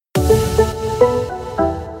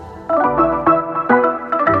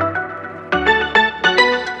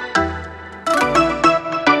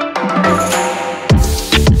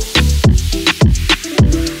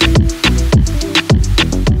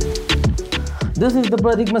This is the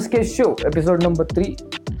Pratik Maske Show, episode number 3,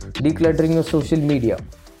 Decluttering Your Social Media.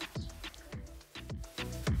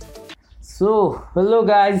 So, hello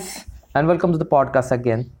guys, and welcome to the podcast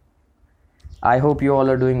again. I hope you all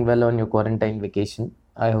are doing well on your quarantine vacation.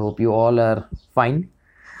 I hope you all are fine.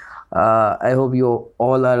 I hope you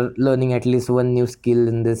all are learning at least one new skill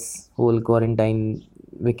in this whole quarantine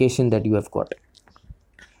vacation that you have got.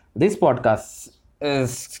 This podcast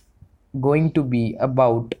is going to be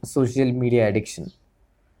about social media addiction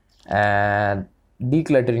and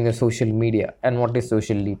decluttering the social media and what is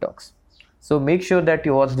social detox. So make sure that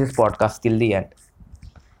you watch this podcast till the end.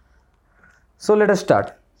 So let us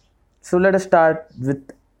start. Let us start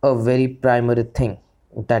with a very primary thing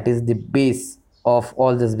that is the base of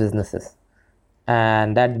all these businesses,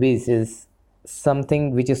 and that base is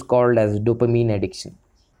something which is called as dopamine addiction.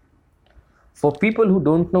 For people who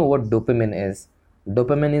don't know what dopamine is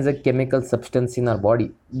a chemical substance in our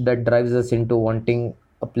body that drives us into wanting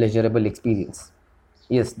a pleasurable experience.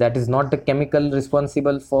 Yes, that is not the chemical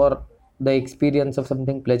responsible for the experience of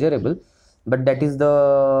something pleasurable, but that is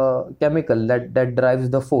the chemical that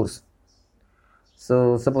drives the force.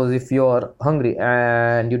 So suppose if you are hungry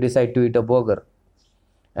and you decide to eat a burger,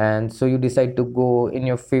 and so you decide to go in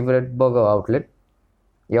your favorite burger outlet.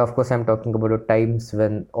 Yeah, of course I'm talking about the times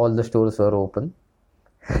when all the stores were open.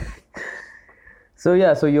 So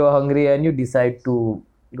you are hungry and you decide to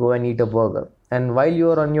go and eat a burger, and while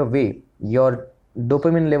you are on your way, your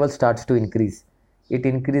dopamine level starts to increase. It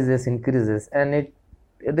increases, and it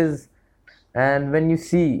is, and when you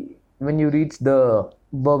reach the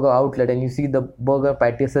burger outlet and you see the burger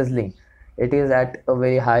patty sizzling, it is at a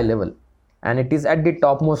very high level, and it is at the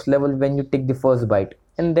topmost level when you take the first bite,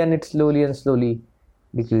 and then it slowly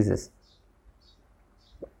decreases.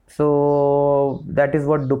 So that is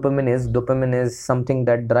what dopamine is. Dopamine is something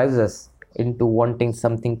that drives us into wanting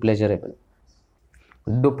something pleasurable.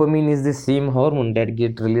 Dopamine is the same hormone that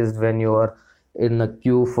get released when you are in a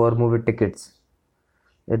queue for movie tickets.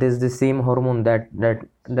 It is the same hormone that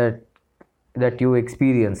you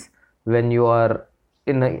experience when you are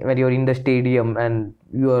when you're in the stadium and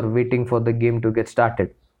you are waiting for the game to get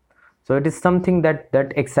started. So it is something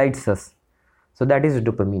that excites us. So that is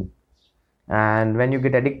dopamine. And when you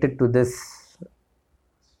get addicted to this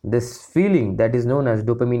feeling, that is known as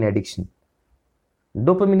dopamine addiction.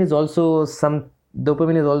 Dopamine is also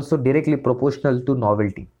directly proportional to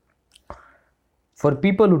novelty. For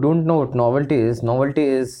people who don't know what novelty is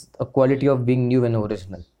a quality of being new and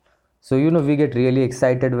original. So we get really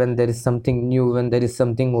excited when there is something new, when there is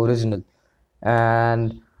something original.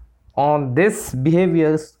 And on this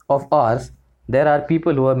behaviors of ours, there are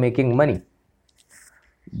people who are making money.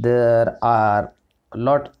 There are a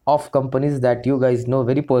lot of companies that you guys know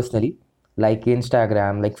very personally, like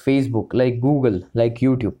Instagram, like Facebook, like Google, like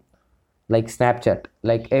YouTube, like Snapchat,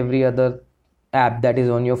 like every other app that is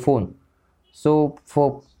on your phone. So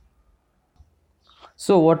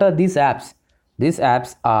what are these apps? These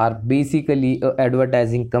apps are basically a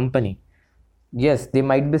advertising company. Yes, they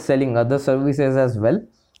might be selling other services as well,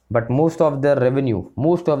 but most of their revenue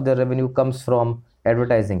comes from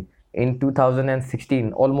advertising. In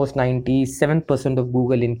 2016, almost 97% of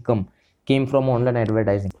Google income came from online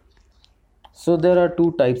advertising. So there are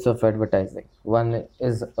two types of advertising. One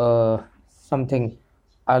is something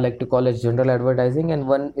I like to call as general advertising, and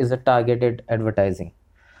one is a targeted advertising.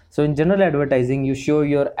 So in general advertising, you show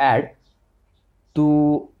your ad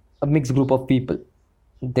to a mixed group of people.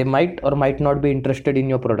 They might or might not be interested in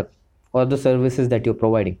your product or the services that you're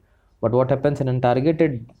providing. But what happens in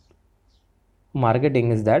targeted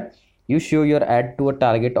marketing is that you show your ad to a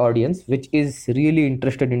target audience which is really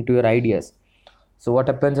interested into your ideas. So what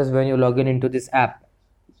happens is when you log in into this app,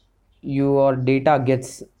 your data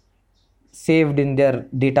gets saved in their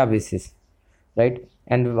databases, right?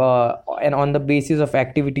 And on the basis of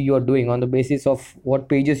activity you are doing, on the basis of what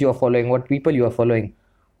pages you are following, what people you are following,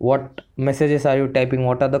 what messages are you typing,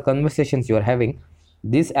 what are the conversations you are having,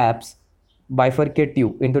 these apps bifurcate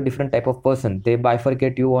you into different type of person. They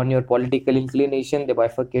bifurcate you on your political inclination, they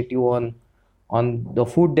bifurcate you on the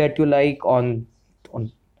food that you like, on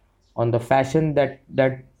the fashion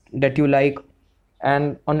that you like,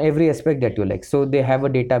 and on every aspect that you like. So they have a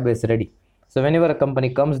database ready. So whenever a company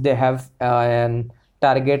comes, they have an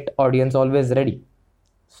target audience always ready.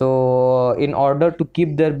 So in order to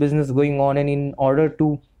keep their business going on, and in order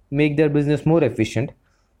to make their business more efficient,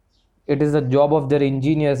 it is the job of their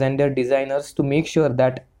engineers and their designers to make sure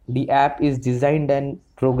that the app is designed and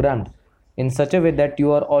programmed in such a way that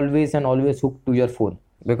you are always hooked to your phone,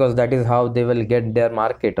 because that is how they will get their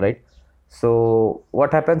market, right? So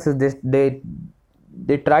what happens is they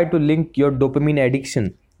try to link your dopamine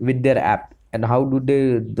addiction with their app. And how do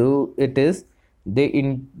they do it is they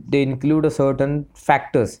include a certain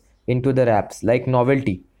factors into their apps, like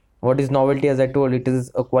novelty. What is novelty? As I told, it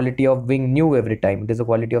is a quality of being new every time. It is a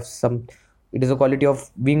quality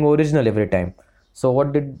of being original every time. So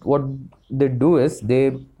what they do is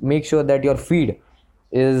they make sure that your feed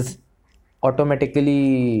is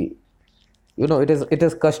automatically, it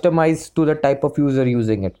is customized to the type of user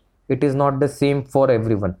using it. It is not the same for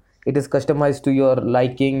everyone. It is customized to your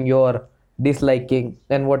liking, your disliking,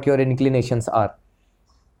 and what your inclinations are.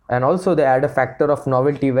 And also they add a factor of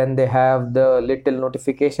novelty when they have the little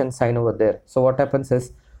notification sign over there. So what happens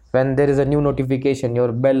is, when there is a new notification,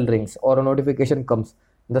 your bell rings or a notification comes,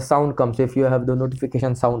 the sound comes, if you have the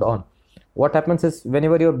notification sound on, what happens is,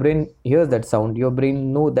 whenever your brain hears that sound, your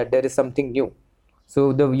brain know that there is something new.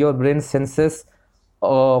 So your brain senses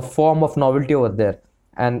a form of novelty over there,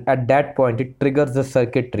 and at that point it triggers the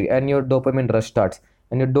circuitry and your dopamine rush starts.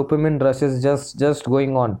 And your dopamine rush is just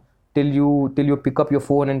going on till you pick up your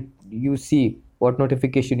phone and you see what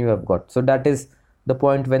notification you have got. So that is the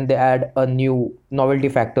point when they add a new novelty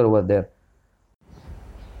factor over there.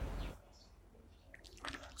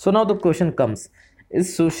 So now the question comes,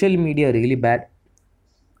 is social media really bad?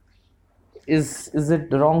 Is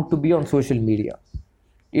it wrong to be on social media?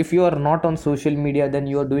 If you are not on social media, then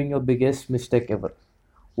you are doing your biggest mistake ever.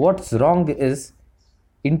 What's wrong is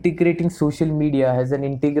integrating social media as an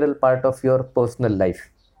integral part of your personal life.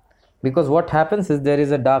 Because what happens is, there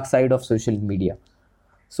is a dark side of social media.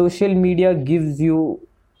 Social media gives you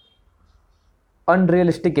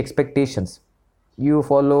unrealistic expectations. You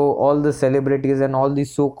follow all the celebrities and all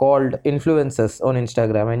these so-called influencers on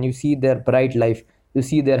Instagram, and you see their bright life, you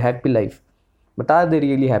see their happy life. But are they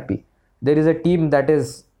really happy? There is a team that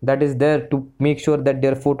is there to make sure that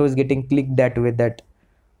their photo is getting clicked that way,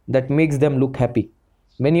 that makes them look happy.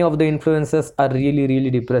 Many of the influencers are really really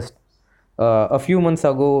depressed. A few months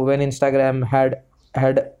ago, when Instagram had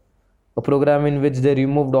a program in which they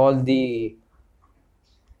removed all the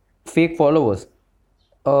fake followers,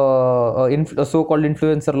 a so-called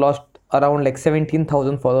influencer lost around like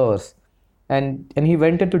 17,000 followers, and he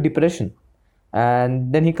went into depression,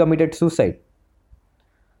 and then he committed suicide.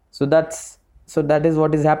 So that is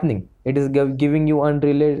what is happening. It is giving you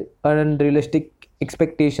unrealistic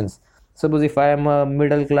expectations. Suppose if I am a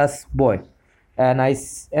middle class boy, and I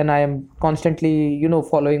am constantly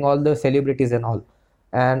following all the celebrities and all,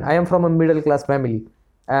 and I am from a middle class family,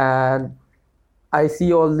 and I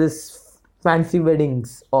see all this fancy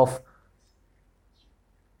weddings of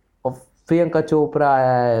Priyanka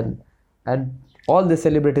Chopra and all the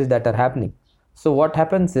celebrities that are happening. So what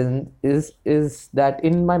happens is that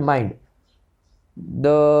in my mind,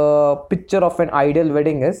 the picture of an ideal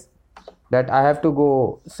wedding is that I have to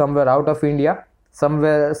go somewhere out of India,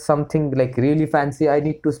 somewhere something like really fancy. I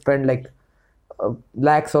need to spend like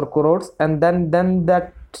lakhs or crores, and then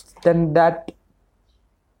that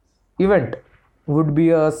event would be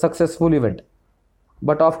a successful event.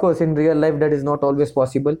 But of course, in real life, that is not always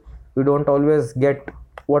possible. You don't always get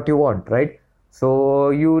what you want, right?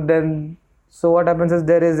 So what happens is,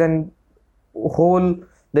 whole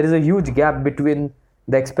there is a huge gap between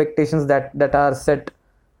the expectations that are set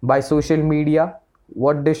by social media,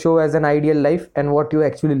 what they show as an ideal life, and what you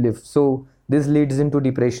actually live. So this leads into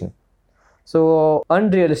depression. So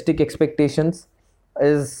unrealistic expectations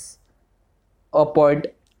is a point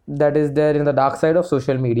that is there in the dark side of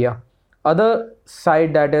social media. Other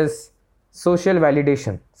side, that is social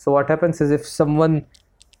validation. So what happens is, if someone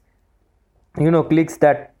clicks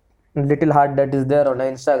that little heart that is there on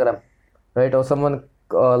Instagram, right, or someone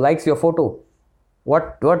likes your photo,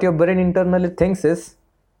 what your brain internally thinks is,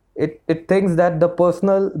 it thinks that the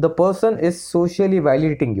person is socially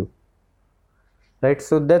validating you, right?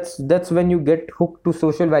 So that's when you get hooked to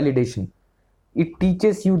social validation. It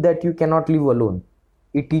teaches you that you cannot live alone.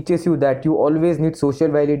 It teaches you that you always need social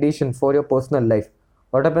validation for your personal life.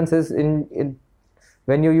 What happens is, in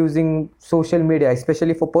when you're using social media,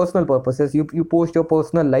 especially for personal purposes, you post your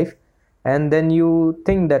personal life, and then you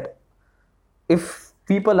think that if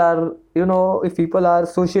people are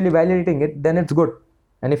socially validating it, then it's good,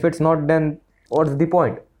 and if it's not, then what's the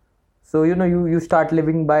point? So you start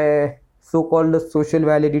living by so-called social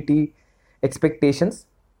validity expectations,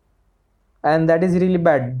 and that is really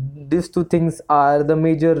bad. These two things are the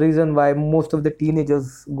major reason why most of the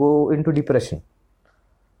teenagers go into depression.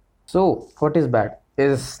 So what is bad?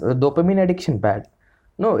 Is dopamine addiction bad?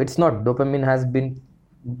 No, it's not. Dopamine has been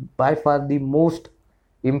by far the most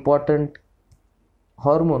important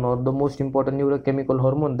hormone, or the most important neurochemical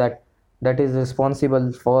hormone that is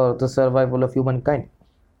responsible for the survival of humankind.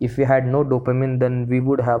 If we had no dopamine, then we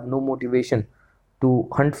would have no motivation to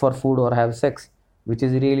hunt for food or have sex, which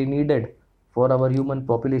is really needed for our human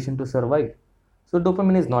population to survive. So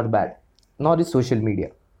dopamine is not bad, nor is social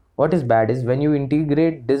media. What is bad is when you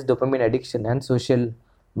integrate this dopamine addiction and social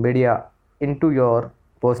media into your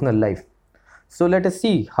personal life. So let us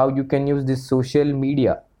see how you can use this social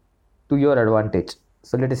media to your advantage.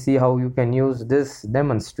 So let us see how you can use this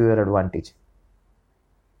demons to your advantage.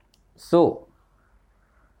 So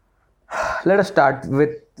let us start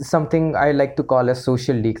with something I like to call as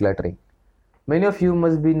social decluttering. Many of you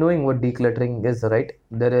must be knowing what decluttering is, right?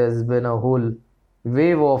 There has been a whole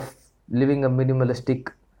wave of living a minimalistic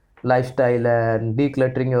lifestyle and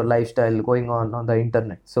decluttering your lifestyle going on the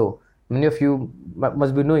internet. So many of you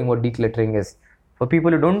must be knowing what decluttering is. For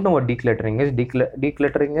people who don't know what decluttering is,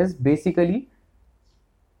 decluttering is basically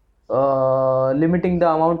limiting the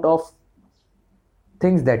amount of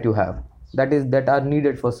things that you have, that are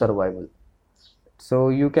needed for survival. So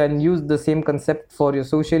you can use the same concept for your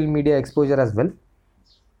social media exposure as well.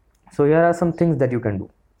 So here are some things that you can do.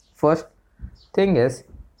 First thing is,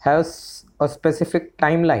 have a specific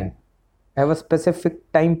timeline, have a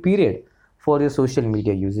specific time period for your social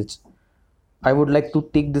media usage. I would like to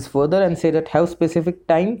take this further and say that have specific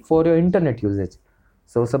time for your internet usage.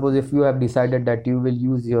 So suppose if you have decided that you will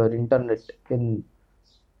use your internet in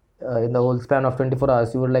the whole span of 24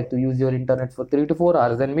 hours, you would like to use your internet for 3 to 4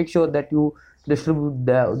 hours, then make sure that you distribute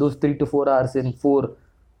those 3 to 4 hours in 4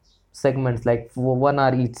 segments, like for 1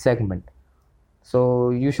 hour each segment.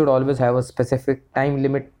 So you should always have a specific time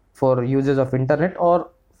limit for users of internet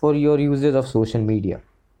or for your users of social media.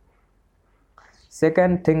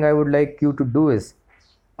 Second thing I would like you to do is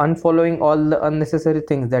unfollowing all the unnecessary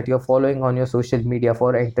things that you're following on your social media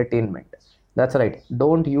for entertainment. That's right,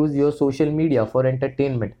 don't use your social media for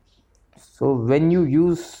entertainment. So when you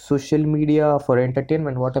use social media for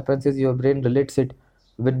entertainment, what happens is your brain relates it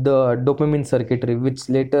with the dopamine circuitry, which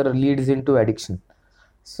later leads into addiction.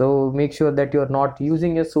 So make sure that you're not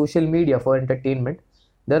using your social media for entertainment.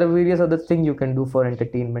 There are various other things you can do for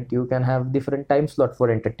entertainment. You can have different time slot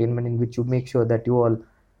for entertainment in which you make sure that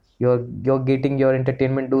you're getting your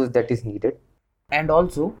entertainment dose that is needed. And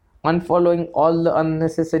also unfollowing all the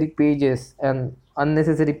unnecessary pages and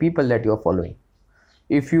unnecessary people that you're following.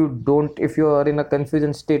 If you are in a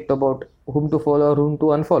confusion state about whom to follow or whom to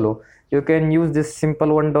unfollow, you can use this simple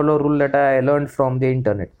 $1 rule that I learned from the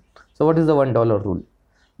internet. So what is the $1 rule?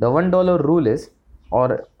 The $1 rule is,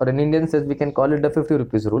 or in Indian sense we can call it the 50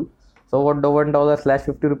 rupees rule. So what the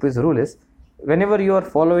 $1/50 rupees rule is, whenever you are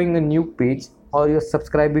following a new page or you're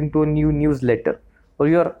subscribing to a new newsletter or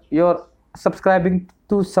you're subscribing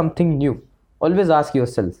to something new, always ask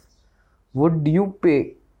yourself, would you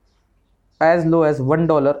pay as low as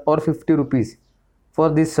 $1 or 50 rupees for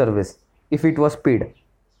this service if it was paid?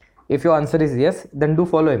 If your answer is yes, then do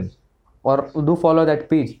follow him or do follow that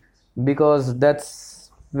page, because that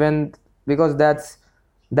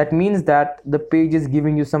means that the page is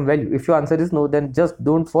giving you some value. If your answer is no, then just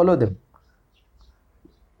don't follow them.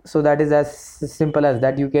 So that is as simple as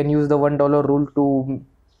that. You can use the $1 rule to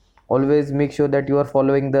always make sure that you are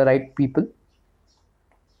following the right people.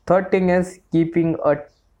 Third thing is keeping a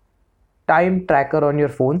time tracker on your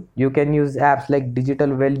phone. You can use apps like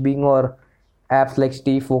digital well-being or apps like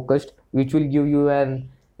stay focused, which will give you an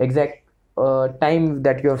exact time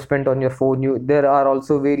that you have spent on your phone. There are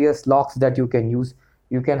also various locks that you can use.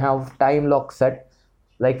 You can have time lock set,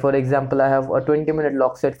 like for example I have a 20-minute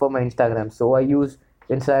lock set for my Instagram, so I use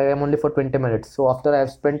Instagram only for 20 minutes. So after I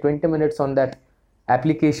have spent 20 minutes on that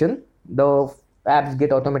application, the apps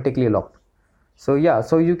get automatically locked. So yeah,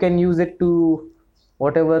 so you can use it to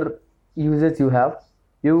whatever usage you have.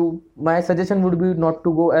 My suggestion would be not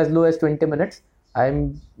to go as low as 20 minutes.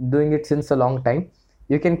 I'm doing it since a long time.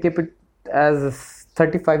 You can keep it as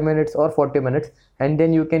 35 minutes or 40 minutes, and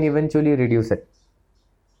then you can eventually reduce it.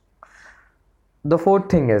 The fourth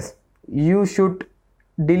thing is, you should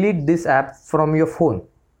delete this app from your phone.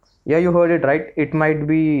 Yeah, you heard it right. It might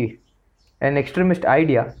be an extremist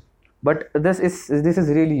idea, but this is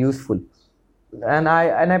really useful, and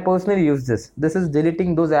I personally use this. This is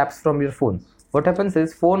deleting those apps from your phone. What happens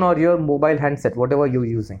is, phone or your mobile handset, whatever you're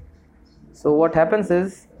using. So what happens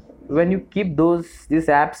is, when you keep these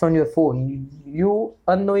apps on your phone, you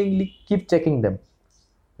unknowingly keep checking them,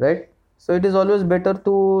 right? So it is always better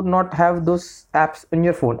to not have those apps in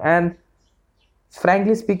your phone. And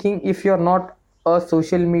frankly speaking, if you're not a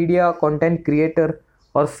social media content creator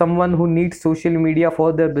or someone who needs social media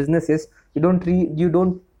for their businesses, you don't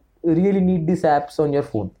really need these apps on your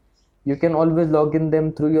phone. You can always log in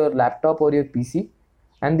them through your laptop or your PC,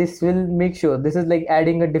 and this will make sure, this is like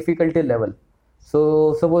adding a difficulty level.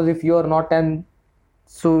 So suppose if you are not an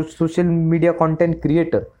social media content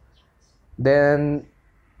creator, then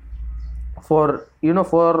for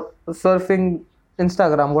surfing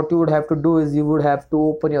Instagram, what you would have to do is you would have to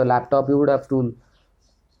open your laptop, you would have to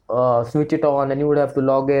switch it on, and you would have to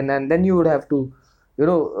log in, and then you would have to you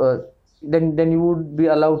know then you would be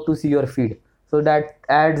allowed to see your feed. So that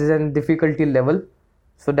adds an difficulty level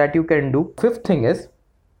so that you can do. Fifth thing is,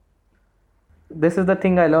 this is the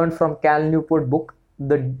thing I learned from Cal Newport book,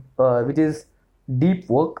 the which is deep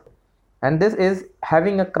work, and this is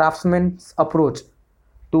having a craftsman's approach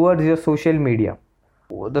towards your social media.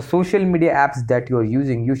 The social media apps that you are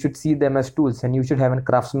using, you should see them as tools, and you should have a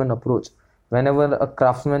craftsman approach. Whenever a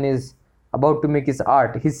craftsman is about to make his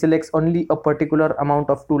art, he selects only a particular amount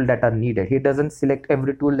of tool that are needed. He doesn't select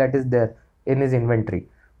every tool that is there in his inventory.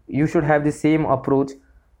 You should have the same approach,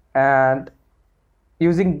 and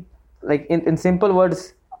using, like, in simple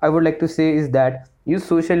words, I would like to say is that use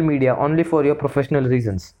social media only for your professional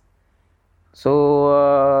reasons.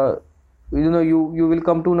 So you will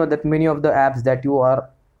come to know that many of the apps that you are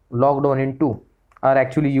logged on into are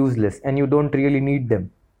actually useless, and you don't really need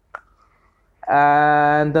them.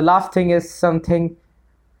 And the last thing is something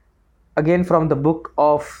again from the book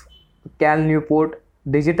of Cal Newport,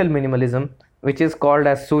 Digital Minimalism, which is called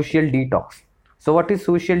as social detox. So what is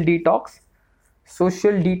social detox?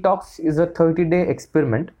 Social detox is a 30-day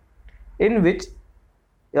experiment in which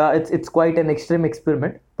it's quite an extreme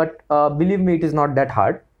experiment, but believe me, it is not that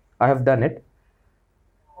hard. I have done it.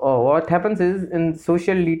 What happens is, in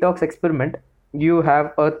social detox experiment, you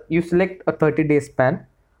select a 30-day span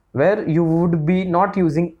where you would be not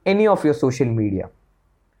using any of your social media,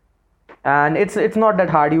 and it's not that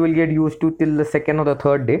hard. You will get used to till the second or the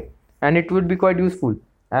third day, and it would be quite useful.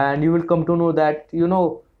 And you will come to know that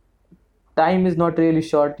time is not really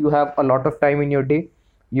short. You have a lot of time in your day.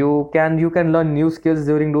 You can learn new skills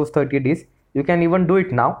during those 30 days. You can even do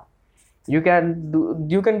it now. You can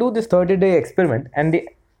do this 30-day experiment, and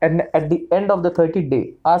at the end of the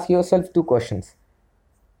 30-day, ask yourself two questions.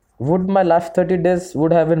 Would my last 30 days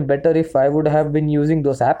would have been better if I would have been using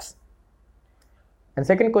those apps? And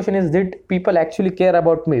second question is, did people actually care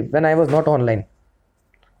about me when I was not online?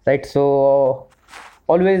 Right? So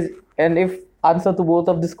always, and if answer to both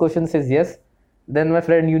of these questions is yes, then my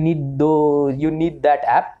friend, you need that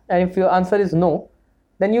app. And if your answer is no,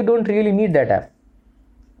 then you don't really need that app.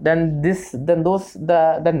 Then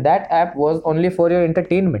that app was only for your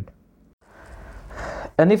entertainment.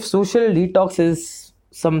 And if social detox is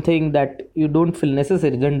something that you don't feel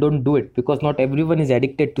necessary, then don't do it, because not everyone is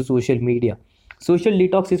addicted to social media. Social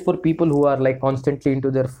detox is for people who are like constantly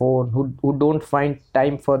into their phone, who don't find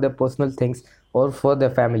time for their personal things or for their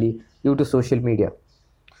family due to social media.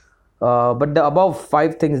 But the above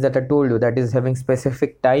five things that I told you, that is having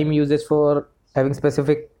specific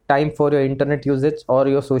time for your internet usage or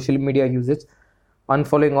your social media usage,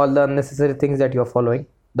 unfollowing all the unnecessary things that you're following,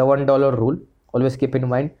 the $1 rule, always keep in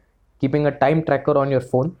mind, keeping a time tracker on your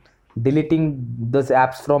phone, deleting those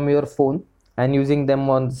apps from your phone and using them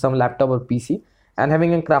on some laptop or PC, and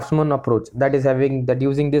having a craftsman approach, that is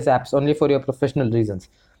using these apps only for your professional reasons.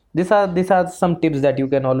 These are some tips that you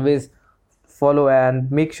can always follow,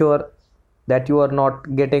 and make sure that you are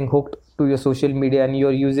not getting hooked to your social media, and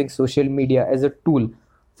you're using social media as a tool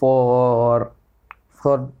for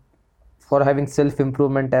for for having self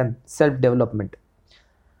improvement and self development.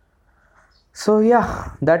 So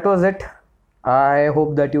yeah, that was it. I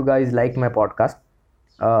hope that you guys like my podcast.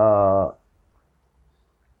 uh,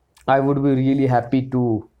 I would be really happy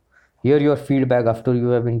to hear your feedback after you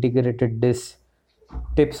have integrated this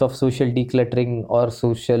tips of social decluttering,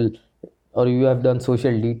 or you have done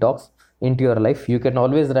social detox into your life. You can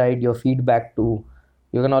always write your feedback to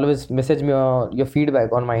you can always message me your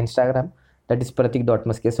feedback on my Instagram, that is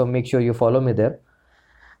pratik.maske. So make sure you follow me there.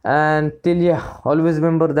 And till, yeah, always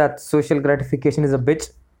remember that social gratification is a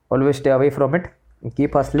bitch. Always stay away from it and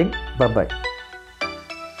keep hustling. Bye bye.